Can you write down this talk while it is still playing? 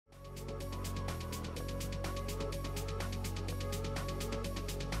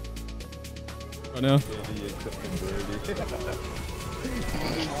Right now.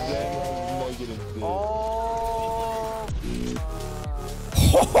 Oh.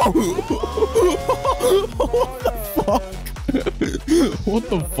 What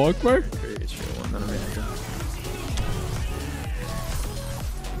the fuck, bro?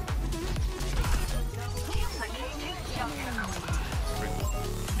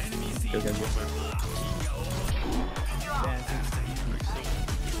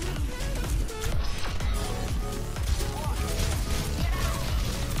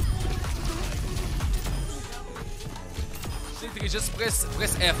 Just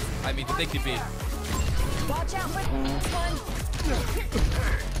press F. I mean to take the bait. Watch out for this one.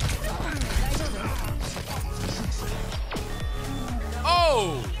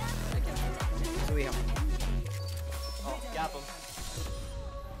 Oh! Oh, gap him.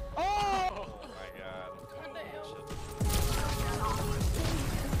 Oh my god.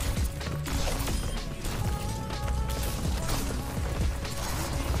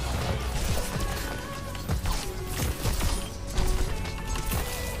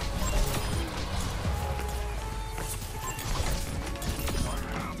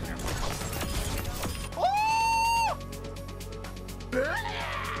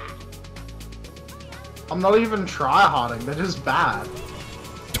 I'm not even try-harding, they're just bad.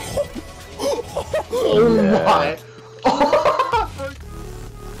 Oh my!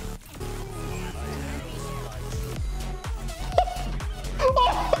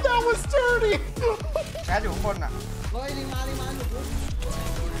 Oh, that was dirty! แอดอยู่ข้างบนอ่ะ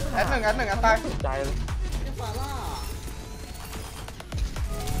แอดหนึ่งอันตายไม่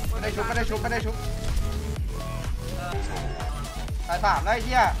ได้ชุบตายสามแล้วไอ้เ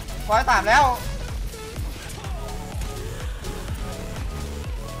หี้ยคอยสามแล้ว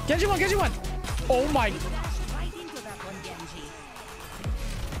Get you one! Oh my!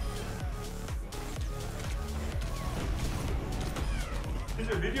 Is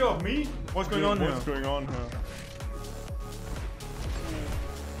it a video of me? What's going on here? What's going on here?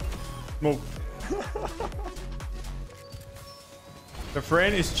 Smoke. The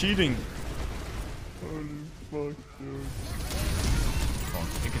friend is cheating. Holy fuck, dude.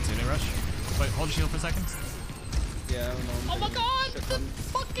 You continue, Rush. Wait, hold your shield for a second. Yeah, no. Oh my god! The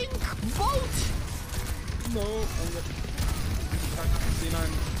fucking boat! No, I'm gonna... C9.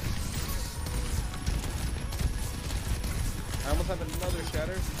 I almost have another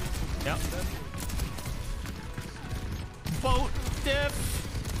shatter. Yep. Boat dip!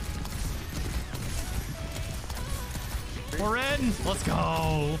 We're in! Let's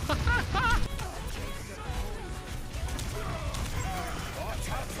go!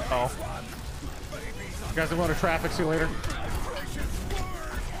 Oh. You guys don't want to traffic, see you later.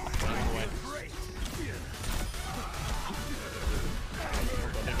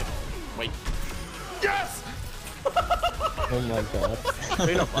 Wait. Yes! Oh my god.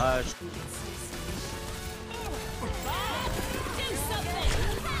 Straight up flash.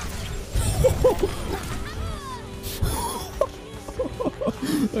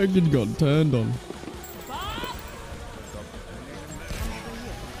 That kid got turned on.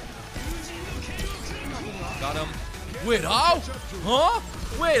 Got him. Wait, how? Huh?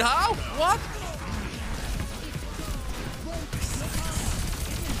 Wait, how? What?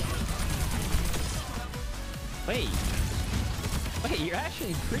 Wait, you're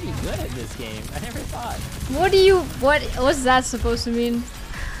actually pretty good at this game. I never thought. What was that supposed to mean?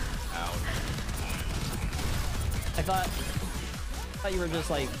 I thought you were just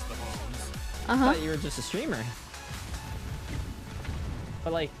like, I thought you were just a streamer.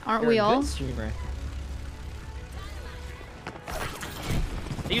 But like, Aren't you're we a all? good streamer.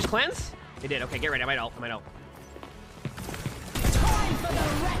 They use cleanse? They did. Okay, get ready. I might ult. Time for the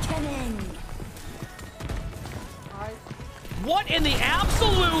reckoning. What in the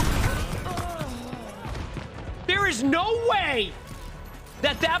absolute? There is no way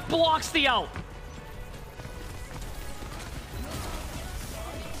that blocks the ult.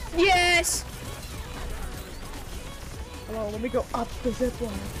 Yes. Hold on, let me go up the zip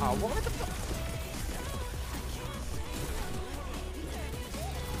line. Oh, what the fuck?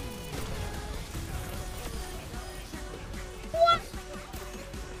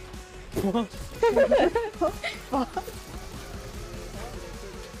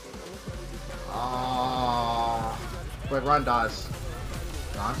 Wait, Ryan dies.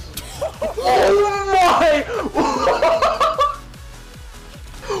 Nice. Oh my!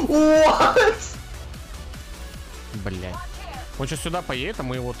 What? Блять. Он сейчас сюда поедет, а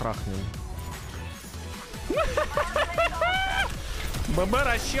мы его трахнем. ББ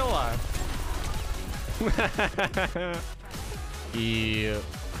расчела. И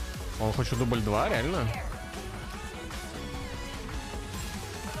Он хочет дубль 2, реально?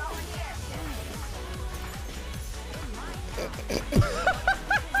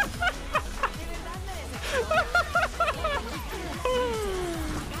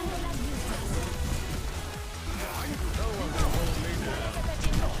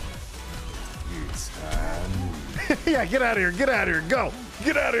 Yeah, get out of here, get out of here, go!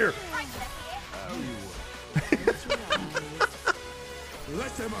 Get out of here!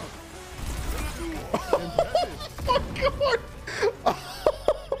 Let them out. Oh, God!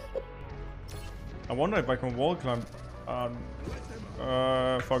 I wonder if I can wall climb.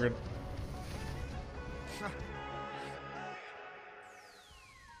 Fuck it.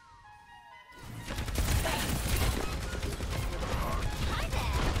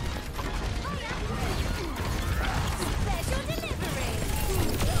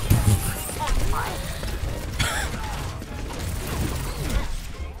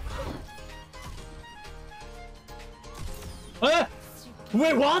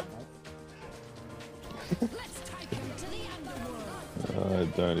 Wait, what? I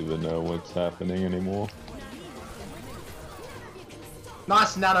don't even know what's happening anymore.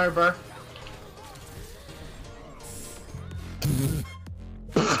 Nice nano, bro.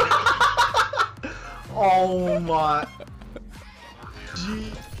 Oh my.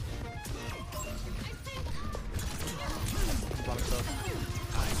 Gee.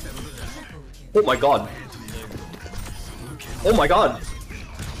 Oh my god. Oh my god.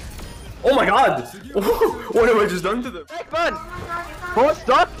 Oh my god. What have I just done to them? Man! Go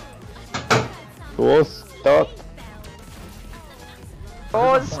stuck! Go stuck.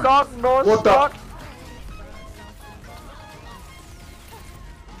 No stock, no What the- stock!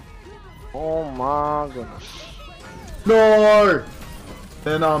 Oh my goodness. No!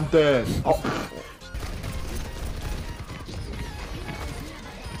 Then I'm dead. Oh.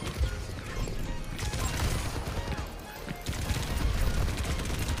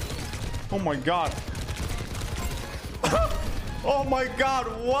 Oh my god. Oh my god,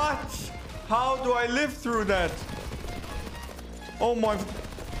 what? How do I live through that? Oh my...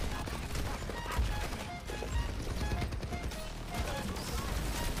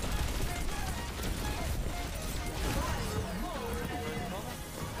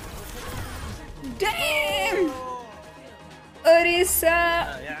 Damn!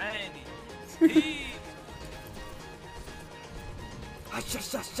 Orisa!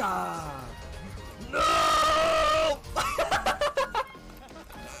 No!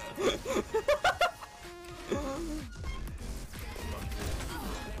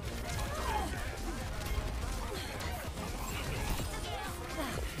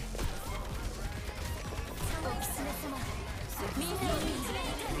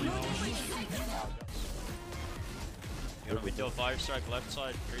 We do 5 strike left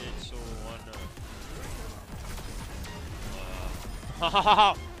side, 3, 2,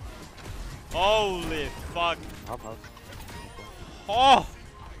 1. Holy fuck! Oh!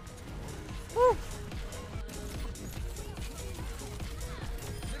 Woo.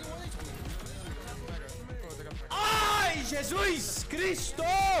 Ai, Jesus Cristo!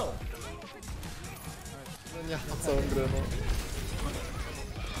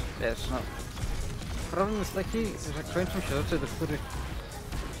 Wiesz, no. Problem jest taki, że kończą się rzeczy, do których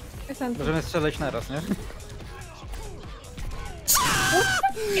możemy strzelać naraz, nie?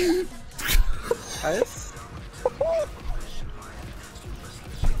 A jest?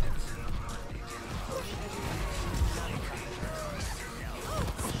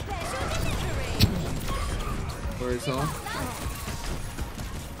 Where is on?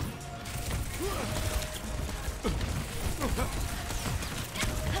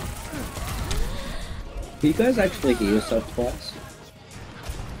 Can you guys actually heal yourself twice?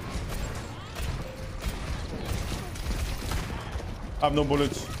 I have no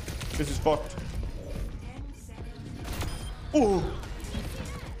bullets. This is fucked. Ooh!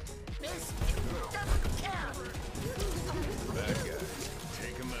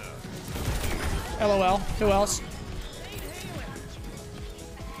 LOL. Who else?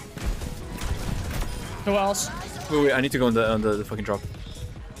 Who else? Wait, I need to go on the fucking drop.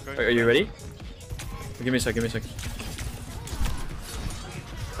 Are you ready? Give me a sec, give me a sec.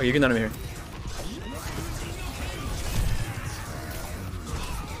 Oh, you can none of me here.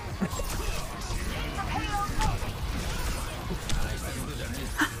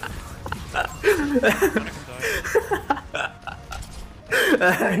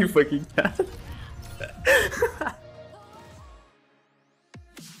 You fucking cat.